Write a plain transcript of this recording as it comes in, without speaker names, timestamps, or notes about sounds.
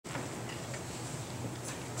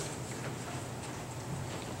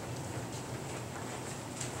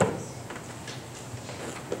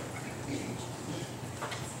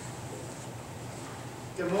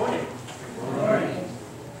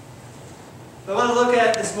What I want to look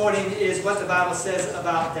at this morning is what the Bible says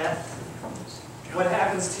about death. What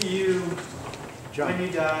happens to you when you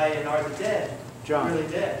die and are the dead? John, really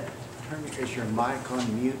dead. Is your mic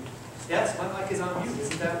on mute? Yes, my mic is on mute.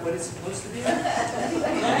 Isn't that what it's supposed to be? Apparently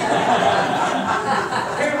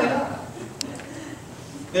not.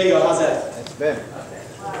 There you go. How's that? That's better.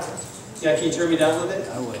 Yeah, can you turn me down a little bit?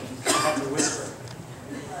 I will. I have to whisper.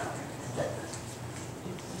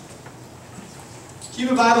 Keep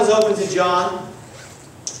your Bibles open to John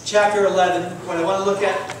chapter 11. What I want to look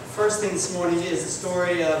at first thing this morning is the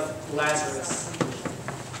story of Lazarus.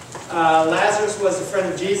 Lazarus was a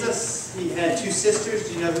friend of Jesus. He had two sisters.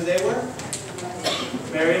 Do you know who they were?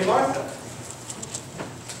 Mary and Martha.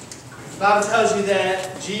 The Bible tells you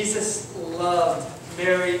that Jesus loved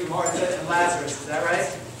Mary, Martha, and Lazarus. Is that right?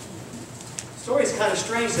 The story is kind of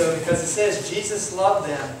strange, though, because it says Jesus loved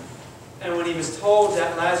them. And when he was told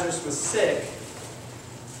that Lazarus was sick,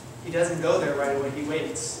 he doesn't go there right away. He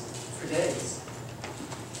waits for days.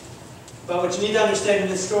 But what you need to understand in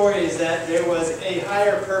this story is that there was a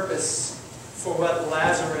higher purpose for what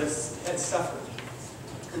Lazarus had suffered.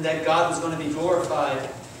 And that God was going to be glorified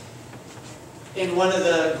in one of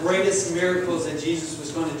the greatest miracles that Jesus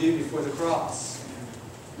was going to do before the cross.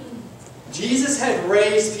 Jesus had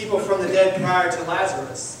raised people from the dead prior to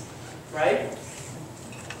Lazarus, right?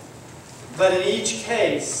 But in each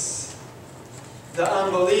case, the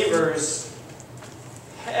unbelievers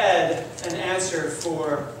had an answer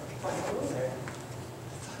for, why, hello there. I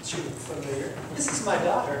thought you looked familiar. This is my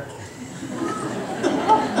daughter.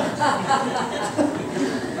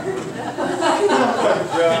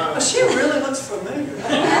 She really looks familiar.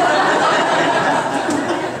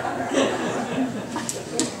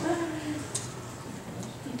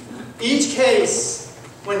 Each case,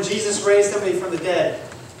 when Jesus raised somebody from the dead,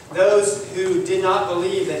 those who did not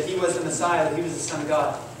believe that he was the Messiah, that he was the Son of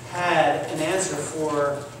God, had an answer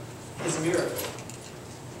for his miracle.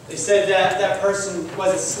 They said that that person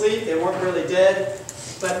was asleep, they weren't really dead,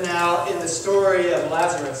 but now in the story of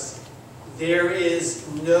Lazarus, there is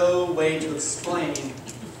no way to explain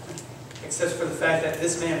except for the fact that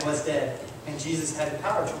this man was dead, and Jesus had the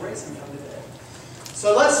power to raise him from the dead.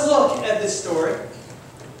 So let's look at this story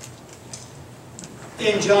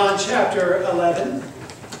in John chapter 11.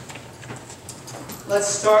 Let's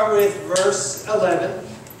start with verse 11.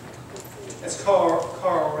 As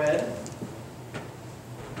Carl read.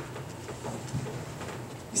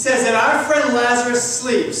 He says that our friend Lazarus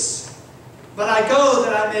sleeps, but I go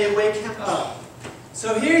that I may wake him up.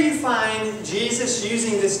 So here you find Jesus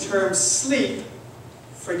using this term sleep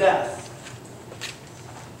for death.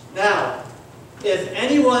 Now, if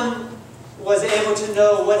anyone was able to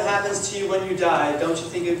know what happens to you when you die, don't you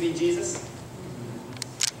think it would be Jesus?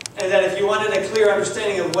 And that if you wanted a clear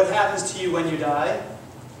understanding of what happens to you when you die,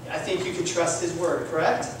 I think you could trust his word,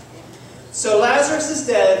 correct? So Lazarus is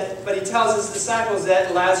dead, but he tells his disciples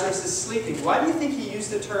that Lazarus is sleeping. Why do you think he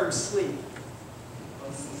used the term sleep?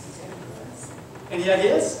 Any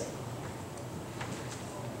ideas?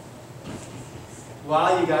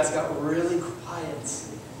 Wow, you guys got really quiet.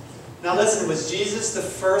 Now listen, was Jesus the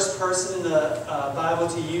first person in the Bible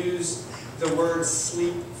to use the word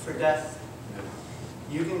sleep for death?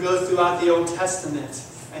 You can go throughout the Old Testament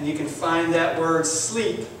and you can find that word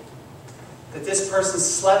sleep. That this person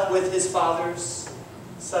slept with his fathers,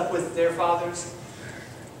 slept with their fathers.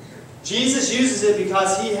 Jesus uses it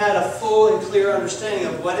because he had a full and clear understanding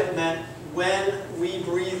of what it meant when we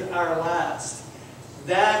breathe our last.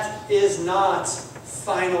 That is not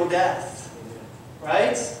final death.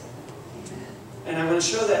 Right? And I'm going to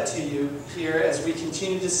show that to you here as we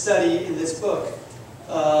continue to study in this book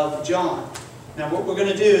of John. Now what we're going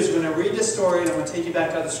to do is we're going to read this story and I'm going to take you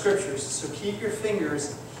back to the scriptures. So keep your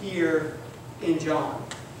fingers here in John.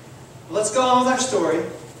 Let's go on with our story.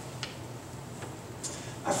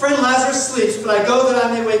 Our friend Lazarus sleeps, but I go that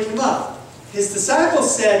I may wake him up. His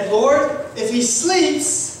disciples said, Lord, if he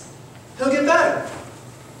sleeps, he'll get better.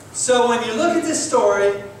 So when you look at this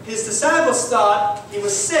story, his disciples thought he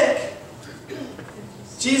was sick.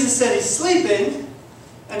 Jesus said he's sleeping.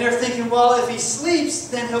 And they're thinking, well, if he sleeps,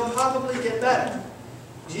 then he'll probably get better.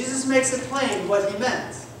 Jesus makes it plain what he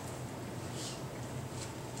meant.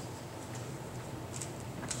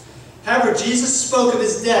 However, Jesus spoke of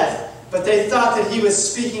his death, but they thought that he was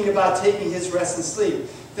speaking about taking his rest and sleep.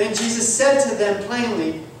 Then Jesus said to them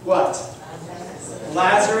plainly, what?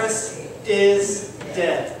 Lazarus is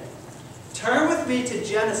dead. Turn with me to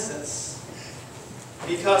Genesis,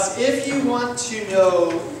 because if you want to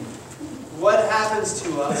know what happens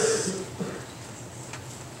to us,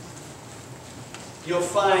 you'll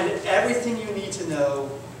find everything you need to know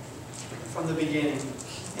from the beginning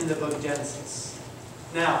in the book of Genesis.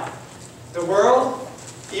 Now, the world,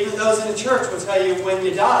 even those in the church, will tell you when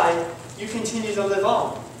you die, you continue to live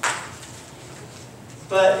on.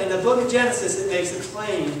 But in the book of Genesis, it makes it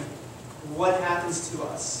plain what happens to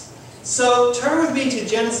us. So turn with me to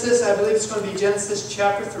Genesis. I believe it's going to be Genesis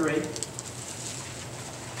chapter 3.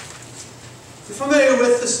 You're familiar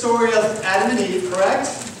with the story of Adam and Eve, correct?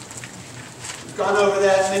 We've gone over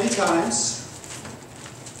that many times.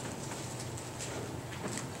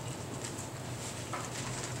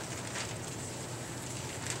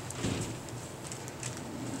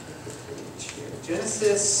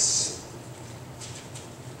 Genesis.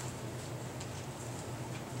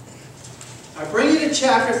 I bring you to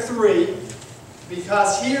chapter 3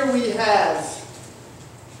 because here we have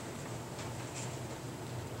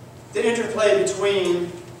the interplay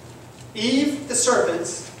between Eve, the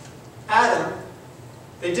serpent, Adam.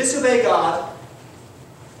 They disobey God.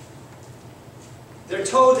 They're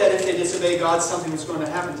told that if they disobey God, something was going to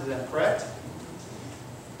happen to them, correct?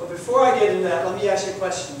 But before I get into that, let me ask you a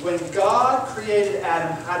question. When God created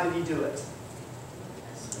Adam, how did He do it?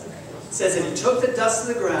 It says that He took the dust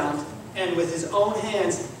of the ground, and with His own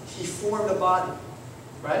hands, He formed a body.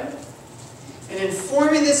 Right? And in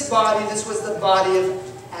forming this body, this was the body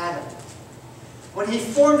of Adam. When He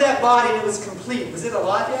formed that body and it was complete, was it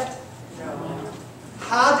alive yet? No.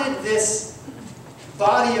 How did this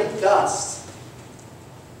body of dust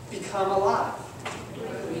become alive?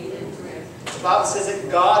 The Bible says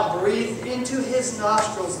that God breathed into his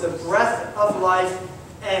nostrils the breath of life,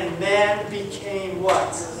 and man became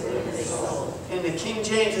what? In the King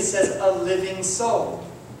James it says a living soul.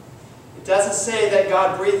 It doesn't say that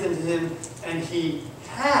God breathed into him and he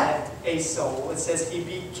had a soul. It says he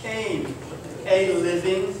became a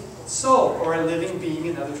living soul, or a living being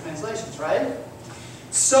in other translations, right?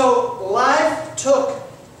 So life took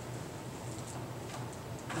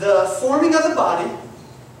the forming of the body,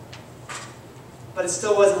 but it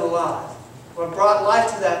still wasn't alive. What brought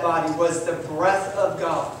life to that body was the breath of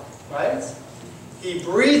God, right? He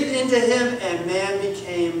breathed into him and man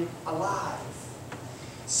became alive.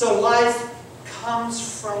 So life comes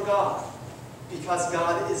from God because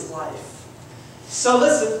God is life. So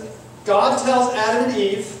listen, God tells Adam and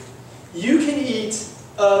Eve, you can eat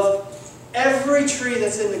of every tree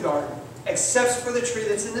that's in the garden, except for the tree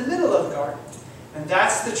that's in the middle of the garden. And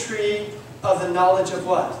that's the tree of the knowledge of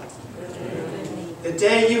what? The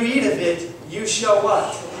day you eat of it, you shall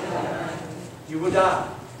what? You will die.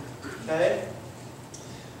 Okay?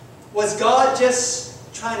 Was God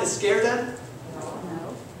just trying to scare them?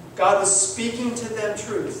 No. God was speaking to them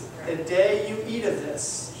truth. The day you eat of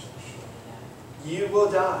this, you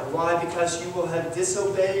will die. Why? Because you will have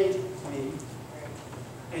disobeyed me.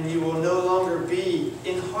 And you will no longer be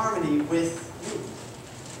in harmony with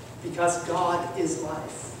me. Because God is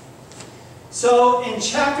life. So in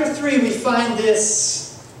chapter 3 we find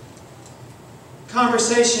this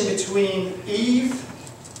conversation between Eve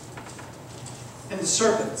and the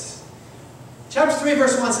serpent. Chapter 3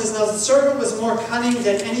 verse 1 says, now the serpent was more cunning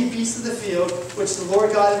than any beast of the field which the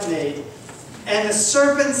Lord God had made. And the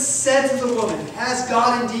serpent said to the woman, has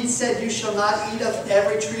God indeed said, you shall not eat of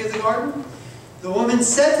every tree of the garden? The woman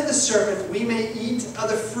said to the serpent, we may eat of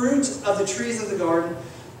the fruit of the trees of the garden,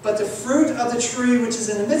 but the fruit of the tree which is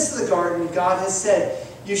in the midst of the garden, God has said,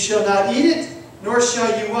 you shall not eat it, nor shall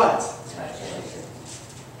you what?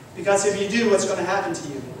 Because if you do, what's going to happen to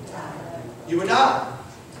you? You will die.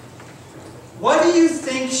 What do you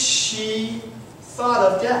think she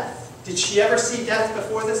thought of death? Did she ever see death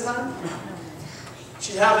before this time?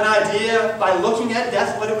 She'd have an idea by looking at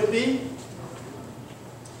death what it would be?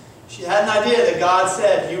 She had an idea that God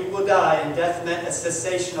said, you will die, and death meant a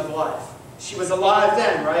cessation of life. She was alive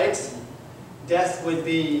then, right? Death would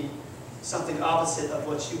be something opposite of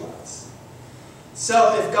what she was.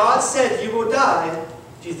 So if God said you will die,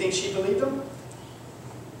 do you think she believed him?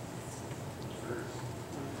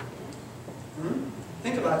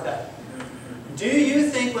 Think about that. Do you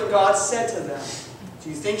think what God said to them, do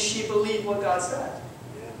you think she believed what God said?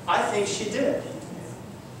 I think she did.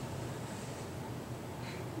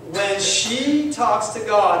 When she talks to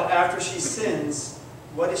God after she sins,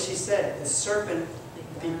 what does she say? The serpent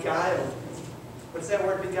beguiled me. What does that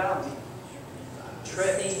word beguile mean?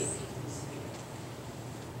 Tricked.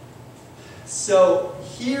 So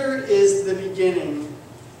here is the beginning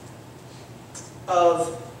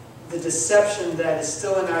of the deception that is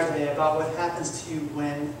still in our day about what happens to you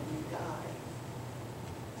when you die.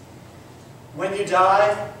 When you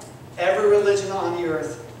die, every religion on the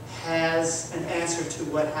earth has an answer to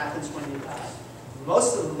what happens when you die.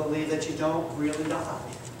 Most of them believe that you don't really die,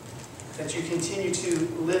 that you continue to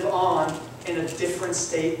live on in a different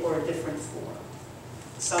state or a different form.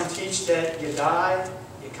 Some teach that you die,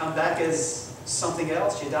 you come back as something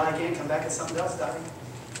else, you die again, come back as something else, die again.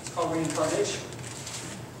 It's called reincarnation.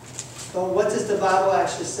 But what does the Bible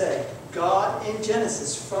actually say? God in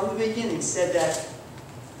Genesis, from the beginning, said that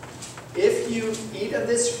if you eat of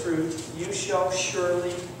this fruit, you shall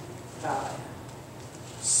surely die.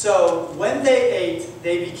 So when they ate,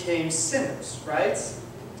 they became sinners, right?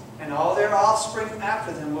 And all their offspring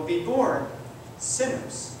after them will be born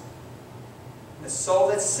sinners. The soul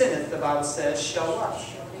that sinneth, the Bible says, shall what?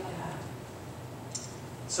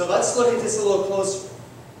 So let's look at this a little closer.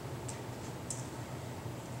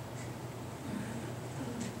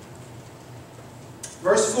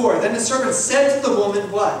 Verse 4, then the serpent said to the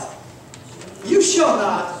woman, what? You shall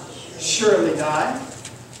not surely die.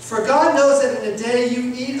 For God knows that in the day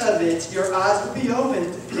you eat of it, your eyes will be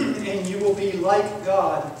opened, and you will be like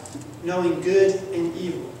God, knowing good and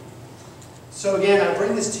evil. So again, I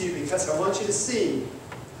bring this to you because I want you to see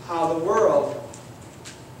how the world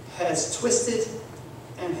has twisted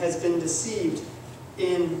and has been deceived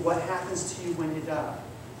in what happens to you when you die.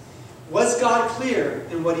 Was God clear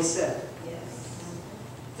in what He said? Yes.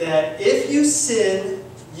 That if you sin,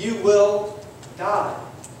 you will die.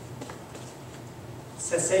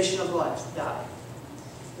 Cessation of life, die.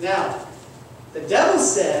 Now, the devil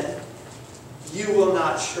said, you will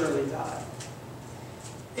not surely die.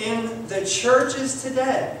 In the churches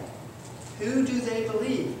today, who do they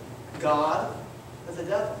believe? God or the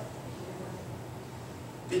devil?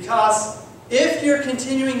 Because if you're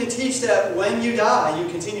continuing to teach that when you die, you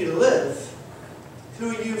continue to live, who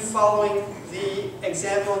are you following the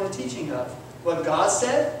example and the teaching of? What God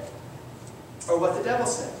said or what the devil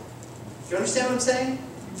said? Do you understand what I'm saying?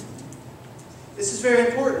 This is very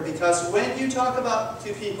important because when you talk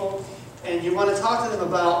to people and you want to talk to them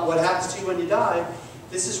about what happens to you when you die,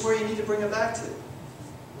 this is where you need to bring them back to.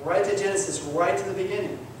 Right to Genesis, right to the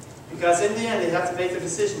beginning. Because in the end, they have to make the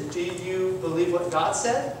decision. Do you believe what God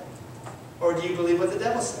said? Or do you believe what the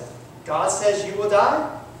devil said? God says you will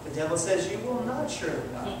die. The devil says you will not surely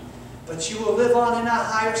die. But you will live on in a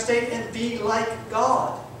higher state and be like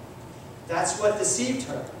God. That's what deceived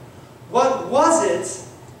her. What was it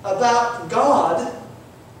about God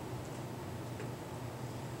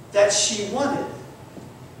that she wanted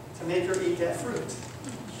to make her eat that fruit?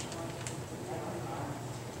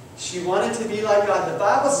 She wanted to be like God. The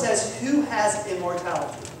Bible says, who has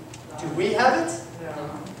immortality? Do we have it?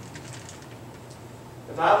 No.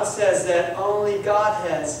 The Bible says that only God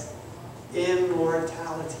has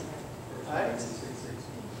immortality. Right?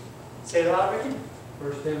 Say it loud, Ricky.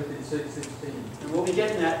 1 Timothy 6:16. And we'll be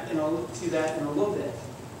getting to that in a little bit.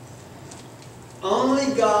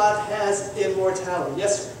 Only God has immortality.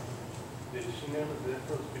 Yes, sir? Did she know the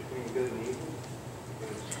difference between good and evil?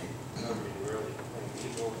 Because nobody really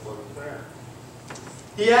between evil and what is there.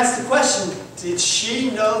 He asked the question, did she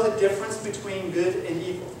know the difference between good and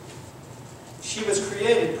evil? She was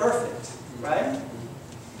created perfect, right?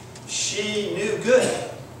 She knew good.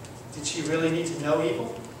 Did she really need to know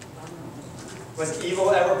evil? Was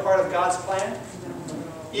evil ever part of God's plan?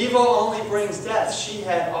 Evil only brings death. She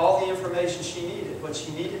had all the information she needed. What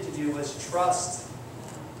she needed to do was trust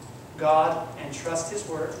God and trust His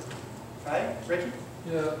Word. Right? Ricky?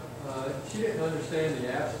 Yeah, she didn't understand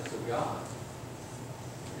the absence of God.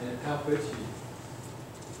 And how could she?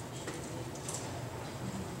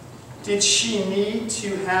 Did she need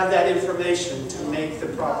to have that information to make the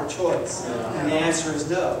proper choice? And the answer is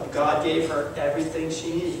no. God gave her everything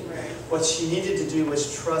she needed. What she needed to do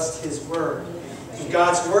was trust His Word. And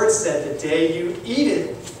God's Word said, the day you eat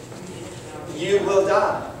it, you will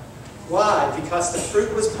die. Why? Because the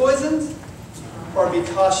fruit was poisoned? Or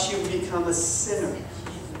because you become a sinner?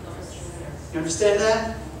 You understand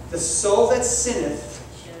that? The soul that sinneth,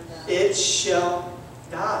 it shall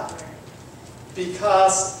die.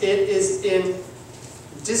 Because it is in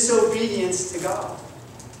disobedience to God.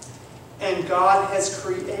 And God has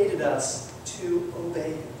created us to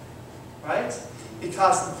obey Him. Right?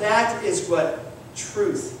 Because that is what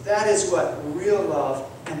truth, that is what real love,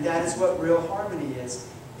 and that is what real harmony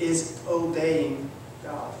is obeying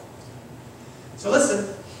God. So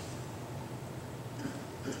listen.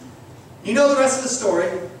 You know the rest of the story.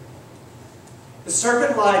 The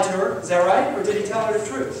serpent lied to her, is that right? Or did he tell her the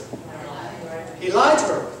truth? He lied to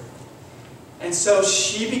her. And so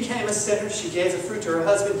she became a sinner. She gave the fruit to her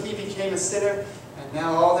husband. He became a sinner. And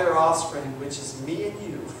now all their offspring, which is me and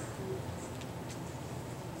you,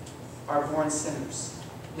 are born sinners.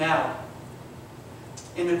 Now,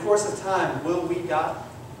 in the course of time, will we die?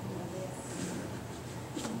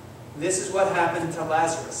 This is what happened to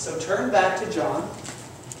Lazarus. So turn back to John.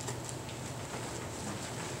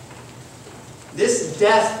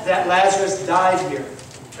 death that Lazarus died here?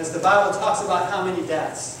 Because the Bible talks about how many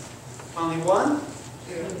deaths? Only one?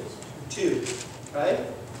 Two. Right?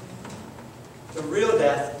 The real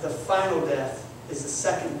death, the final death, is the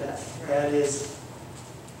second death. That is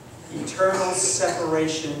eternal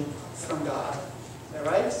separation from God. Is that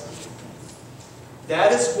right?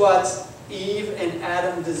 That is what Eve and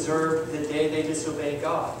Adam deserved the day they disobeyed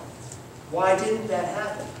God. Why didn't that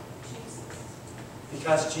happen?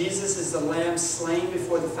 Because Jesus is the Lamb slain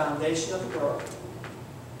before the foundation of the world.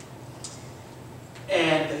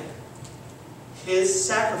 And His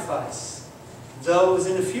sacrifice, though it was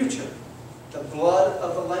in the future, the blood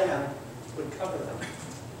of the Lamb would cover them.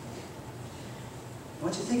 I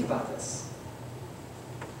want you to think about this.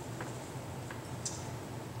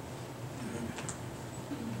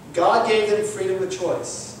 God gave them freedom of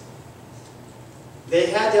choice. They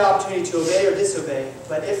had the opportunity to obey or disobey,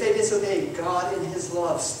 but if they disobeyed, God in His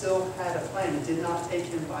love still had a plan. He did not take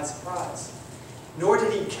them by surprise. Nor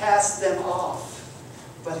did He cast them off,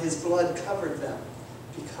 but His blood covered them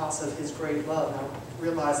because of His great love. Now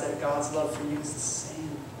realize that God's love for you is the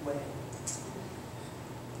same way.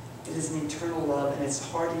 It is an eternal love, and it's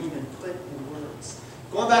hard to even put in words.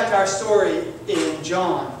 Going back to our story in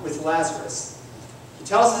John with Lazarus. He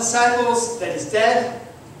tells the disciples that he's dead,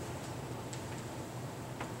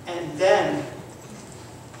 and then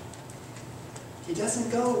he doesn't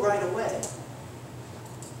go right away,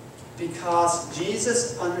 because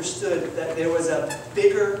Jesus understood that there was a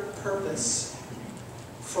bigger purpose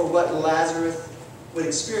for what Lazarus would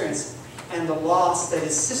experience and the loss that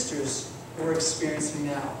his sisters were experiencing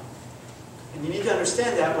now. And you need to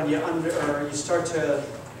understand that when you start to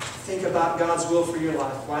think about God's will for your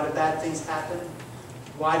life. Why do bad things happen?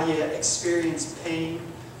 Why do you experience pain?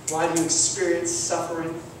 Why do you experience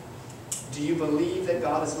suffering? Do you believe that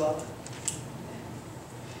God is love?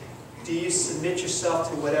 Do you submit yourself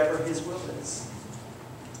to whatever His will is?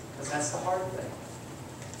 Because that's the hard thing.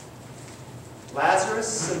 Lazarus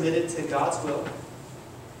submitted to God's will.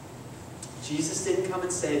 Jesus didn't come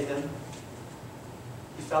and save him.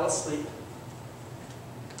 He fell asleep.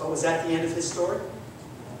 But was that the end of his story?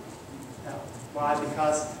 No. Why?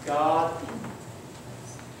 Because God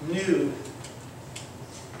knew.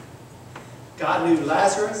 God knew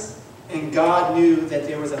Lazarus, and God knew that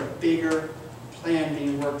there was a bigger plan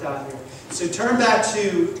being worked out here. So turn back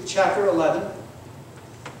to chapter 11.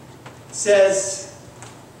 It says,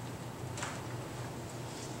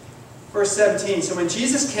 verse 17, so when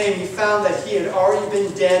Jesus came, He found that He had already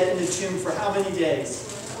been dead in the tomb for how many days?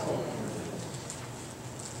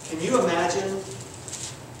 Can you imagine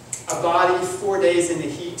a body 4 days in the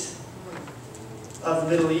heat of the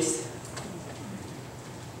Middle East?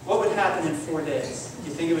 What would happen in 4 days?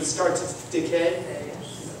 You think it would start to decay?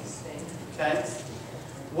 Okay.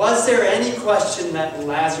 Was there any question that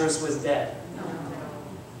Lazarus was dead?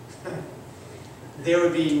 No. There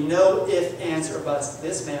would be no if, ands, or buts.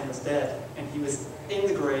 This man was dead, and he was in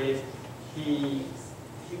the grave. He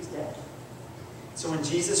was dead. So when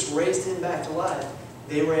Jesus raised him back to life,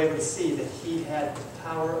 they were able to see that He had the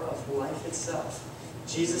power of life itself.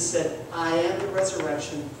 Jesus said, I am the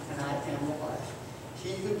resurrection, and I am the life.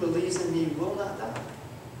 He who believes in Me will not die.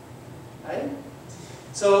 Right?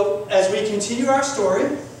 So, as we continue our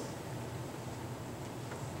story,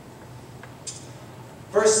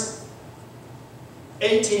 verse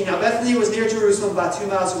 18, now Bethany was near Jerusalem, about 2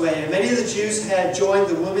 miles away, and many of the Jews had joined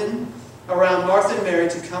the women around Martha and Mary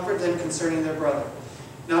to comfort them concerning their brother.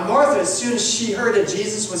 Now Martha, as soon as she heard that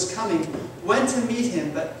Jesus was coming, went to meet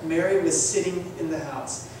Him, but Mary was sitting in the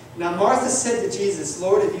house. Now Martha said to Jesus,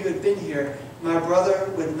 Lord, if You had been here, my brother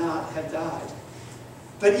would not have died.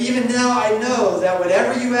 But even now I know that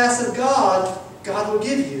whatever you ask of God, God will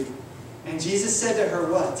give you. And Jesus said to her,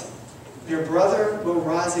 what? Your brother will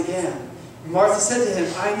rise again. And Martha said to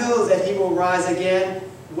Him, I know that he will rise again.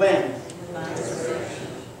 When?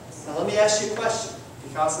 Now let me ask you a question,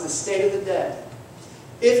 because of the state of the dead.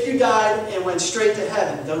 If you died and went straight to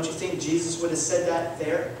heaven, don't you think Jesus would have said that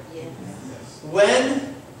there? Yes.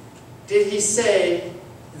 When did He say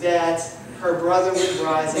that her brother would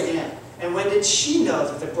rise again? And when did she know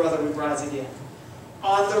that the brother would rise again?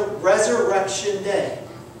 On the resurrection day.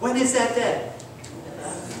 When is that day?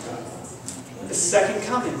 The second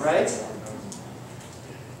coming, right?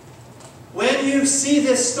 When you see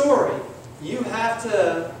this story, you have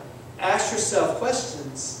to ask yourself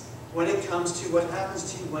questions when it comes to what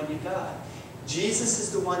happens to you when you die. Jesus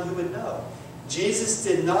is the one who would know. Jesus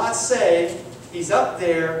did not say, He's up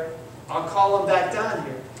there, I'll call Him back down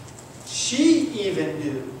here. She even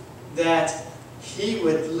knew that He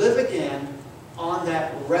would live again on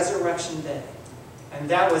that resurrection day. And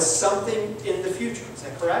that was something in the future. Is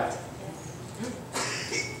that correct?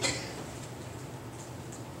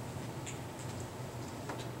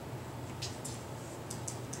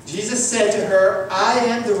 Jesus said to her, I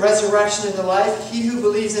am the resurrection and the life. He who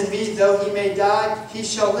believes in me, though he may die, he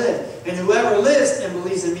shall live. And whoever lives and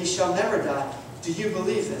believes in me shall never die. Do you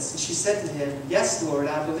believe this? And she said to him, Yes, Lord,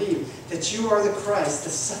 I believe that you are the Christ, the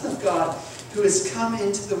Son of God, who has come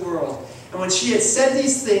into the world. And when she had said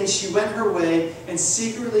these things, she went her way and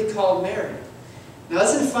secretly called Mary. Now,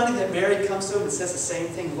 isn't it funny that Mary comes to him and says the same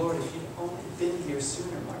thing? Lord, if you'd only been here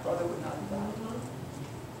sooner, my brother would not have died.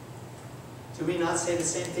 Do we not say the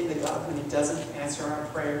same thing to God when He doesn't answer our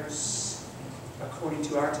prayers according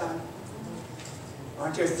to our time?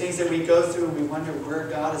 Aren't there things that we go through and we wonder where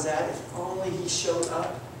God is at? If only He showed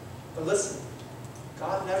up. But listen,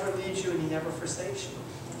 God never leaves you and He never forsakes you.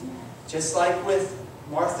 Just like with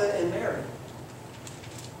Martha and Mary.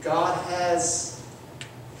 God has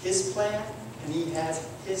His plan and He has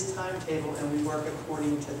His timetable, and we work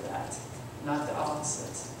according to that, not the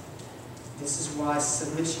opposite. This is why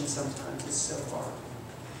submission sometimes is so hard.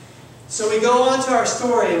 So we go on to our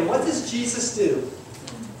story, and what does Jesus do?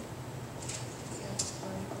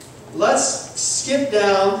 Let's skip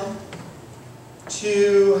down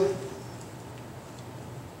to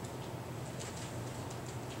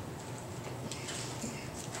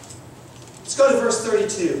let's go to verse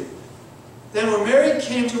 32. Then when Mary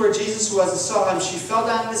came to where Jesus was and saw Him, she fell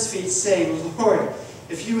down at His feet, saying, Lord,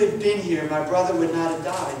 if you had been here, my brother would not have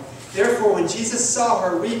died. Therefore, when Jesus saw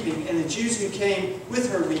her weeping, and the Jews who came with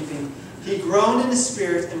her weeping, He groaned in the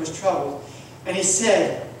spirit and was troubled. And He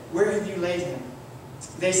said, Where have you laid him?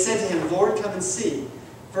 They said to Him, Lord, come and see.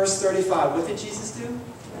 Verse 35, what did Jesus do?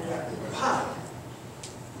 Why?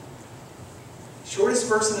 Shortest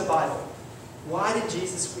verse in the Bible. Why did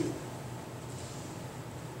Jesus weep?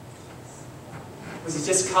 Was He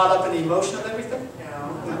just caught up in the emotion of everything?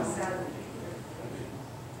 No.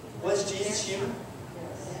 Was Jesus human?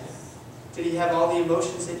 Did He have all the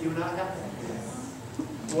emotions that you and I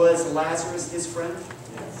have? Was Lazarus His friend?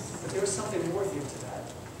 But there was something more here to that.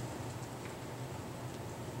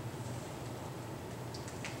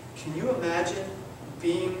 Can you imagine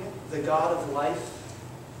being the God of life,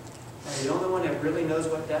 and the only one that really knows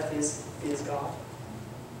what death is God?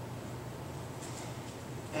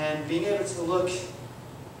 And being able to look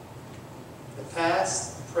the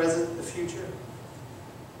past, the present, the future,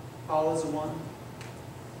 all as one.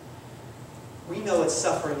 We know what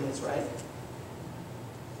suffering is, right?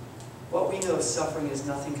 What we know of suffering is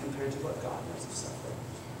nothing compared to what God knows of suffering.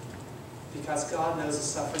 Because God knows the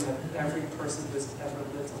suffering of every person who has ever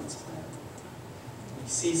lived on this planet. He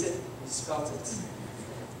sees it, He's felt it.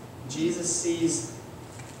 Jesus sees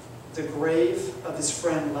the grave of His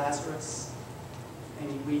friend Lazarus, and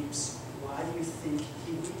He weeps. Why do you think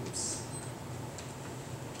He weeps?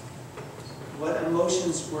 What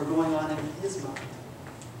emotions were going on in His mind?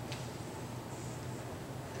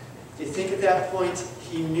 Do you think at that point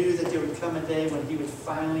He knew that there would come a day when He would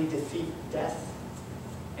finally defeat death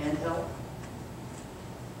and hell?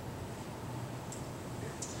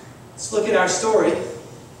 Let's look at our story.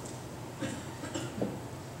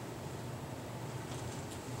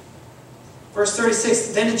 Verse 36,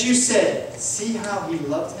 Then the Jews said, See how He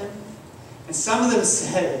loved him? And some of them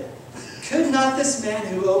said, Could not this man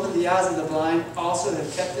who opened the eyes of the blind also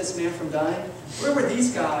have kept this man from dying? Where were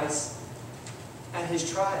these guys at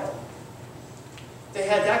His trial? They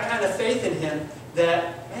had that kind of faith in Him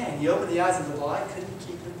that, man, He opened the eyes of the blind, couldn't He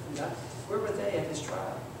keep him from dying? Where were they at His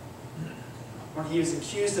trial? When He was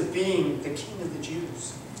accused of being the King of the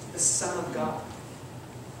Jews, the Son of God.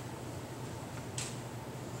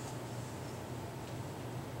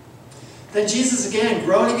 Then Jesus again,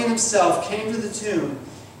 groaning in Himself, came to the tomb.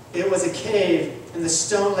 It was a cave, and the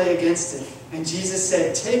stone lay against it. And Jesus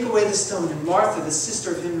said, Take away the stone. And Martha, the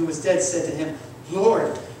sister of him who was dead, said to Him,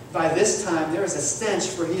 Lord, by this time there is a stench,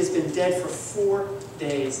 for he has been dead for 4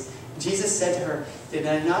 days. Jesus said to her, Did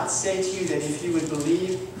I not say to you that if you would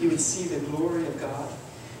believe, you would see the glory of God?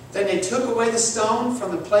 Then they took away the stone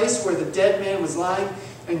from the place where the dead man was lying,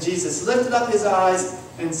 and Jesus lifted up His eyes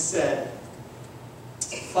and said,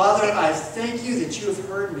 Father, I thank you that you have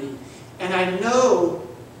heard me, and I know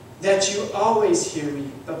that you always hear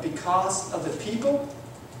me, but because of the people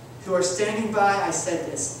who are standing by, I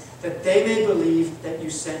said this, that they may believe that you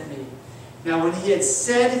sent me. Now when He had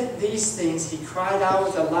said these things, He cried out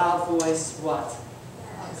with a loud voice, what?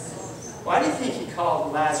 Why do you think He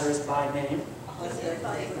called Lazarus by name?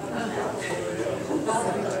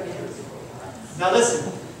 Now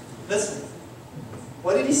listen, listen.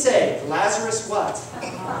 What did He say? Lazarus what?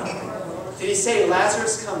 Did He say,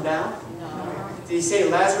 Lazarus come down? Did he say,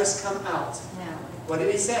 Lazarus, come out? No. What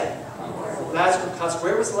did he say? Lazarus, because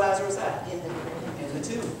where was Lazarus at? In the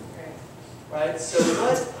tomb. Right? So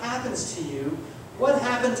what happens to you? What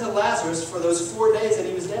happened to Lazarus for those 4 days that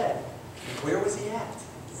he was dead? Where was he at?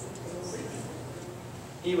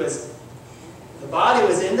 He was, the body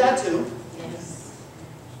was in that tomb. Yes.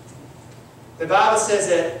 The Bible says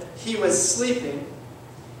that he was sleeping.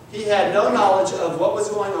 He had no knowledge of what was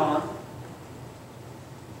going on.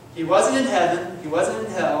 He wasn't in heaven. He wasn't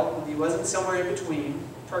in hell. He wasn't somewhere in between,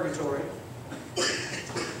 purgatory.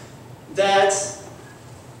 That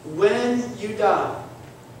when you die,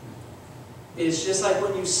 it's just like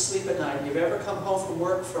when you sleep at night. You've ever come home from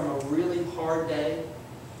work from a really hard day,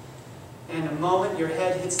 and the moment your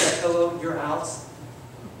head hits that pillow, you're out?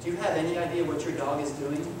 Do you have any idea what your dog is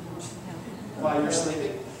doing while you're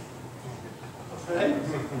sleeping? Right?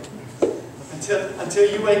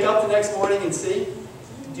 Until you wake up the next morning and see.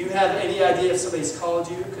 Do you have any idea if somebody's called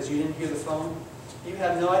you because you didn't hear the phone? You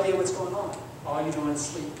have no idea what's going on. All you're doing is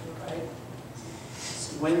sleep, right?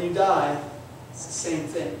 So when you die, it's the same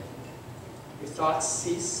thing. Your thoughts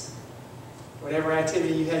cease. Whatever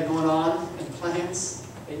activity you had going on and plans,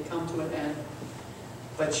 they come to an end.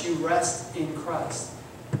 But you rest in Christ.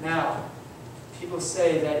 Now, people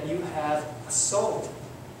say that you have a soul,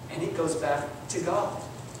 and it goes back to God.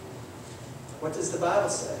 What does the Bible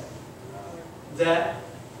say? That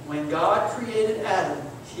when God created Adam,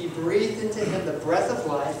 He breathed into him the breath of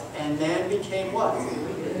life, and man became what?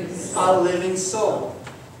 A living soul.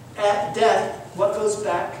 At death, what goes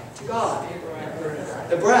back to God?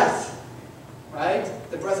 The breath. Right?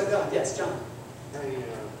 The breath of God. Yes, John. Hey, it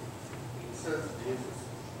says Jesus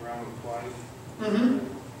groaned twice.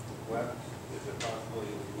 Mm-hmm. Wept. Is it possible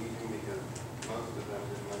he was weeping because most of them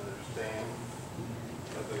didn't understand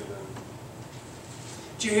other than...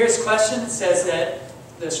 Did you hear his question? It says that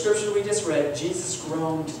the scripture we just read, Jesus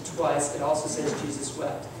groaned twice. It also says Jesus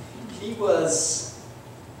wept. He was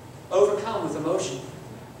overcome with emotion.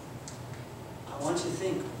 I want you to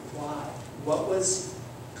think, why? What was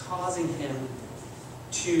causing him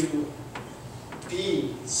to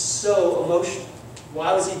be so emotional?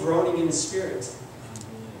 Why was he groaning in his spirit?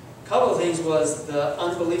 A couple of things was the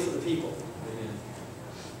unbelief of the people.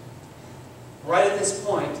 Right at this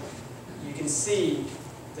point, you can see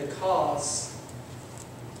the cause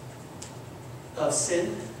of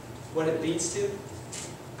sin, what it leads to.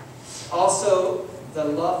 Also, the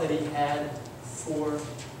love that he had for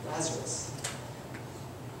Lazarus.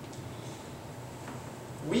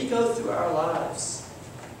 We go through our lives,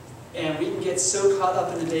 and we can get so caught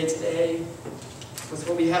up in the day-to-day with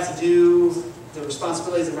what we have to do, the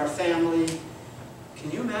responsibilities of our family.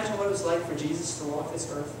 Can you imagine what it was like for Jesus to walk this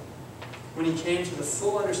earth? When he came to the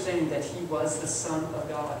full understanding that he was the Son of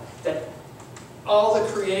God, that all the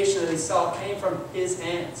creation that he saw came from his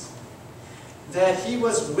hands, that he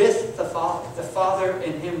was with the Father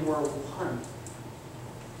and him were one.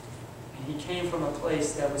 And he came from a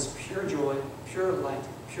place that was pure joy, pure light,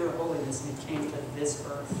 pure holiness, and he came to this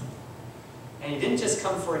earth. And he didn't just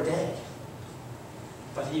come for a day,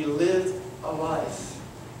 but he lived a life,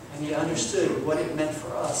 and he understood what it meant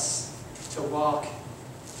for us to walk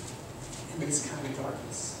in this kind of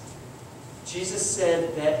darkness. Jesus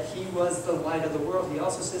said that he was the light of the world. He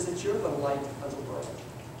also says that you're the light of the world.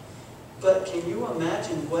 But can you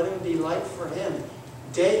imagine what it would be like for him,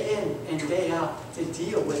 day in and day out, to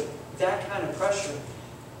deal with that kind of pressure,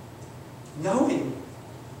 knowing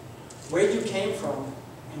where you came from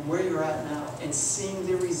and where you're at now, and seeing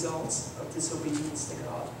the results of disobedience to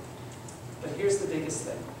God? But here's the biggest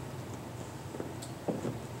thing.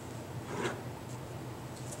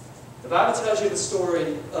 The Bible tells you the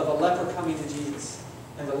story of a leper coming to Jesus.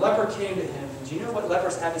 And the leper came to him. And do you know what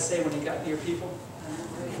lepers had to say when he got near people?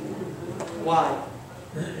 Why?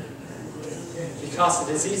 Because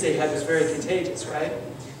the disease they had was very contagious, right?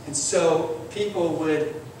 And so people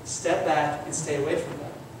would step back and stay away from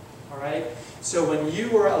them. All right? So when you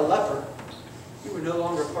were a leper, you were no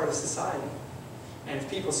longer part of society. And if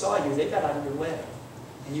people saw you, they got out of your way.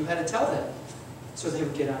 And you had to tell them so they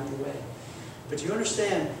would get out of your way. But you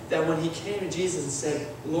understand that when he came to Jesus and said,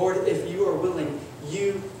 Lord, if you are willing,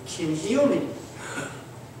 you can heal me.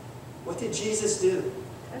 What did Jesus do?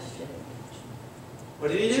 What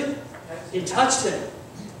did he do? He touched him.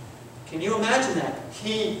 Can you imagine that?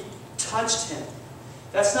 He touched him.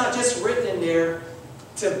 That's not just written in there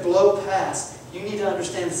to blow past. You need to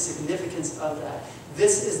understand the significance of that.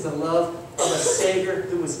 This is the love of a Savior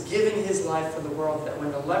who was giving his life for the world, that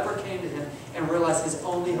when the leper came to him and realized his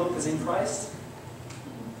only hope is in Christ,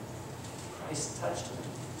 Christ touched him.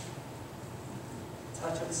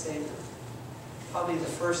 Touch of a Savior. Probably the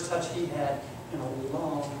first touch he had in a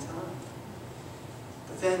long time.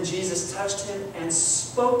 But then Jesus touched him and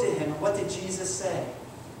spoke to him. And what did Jesus say?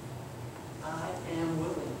 I am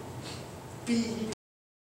willing. Be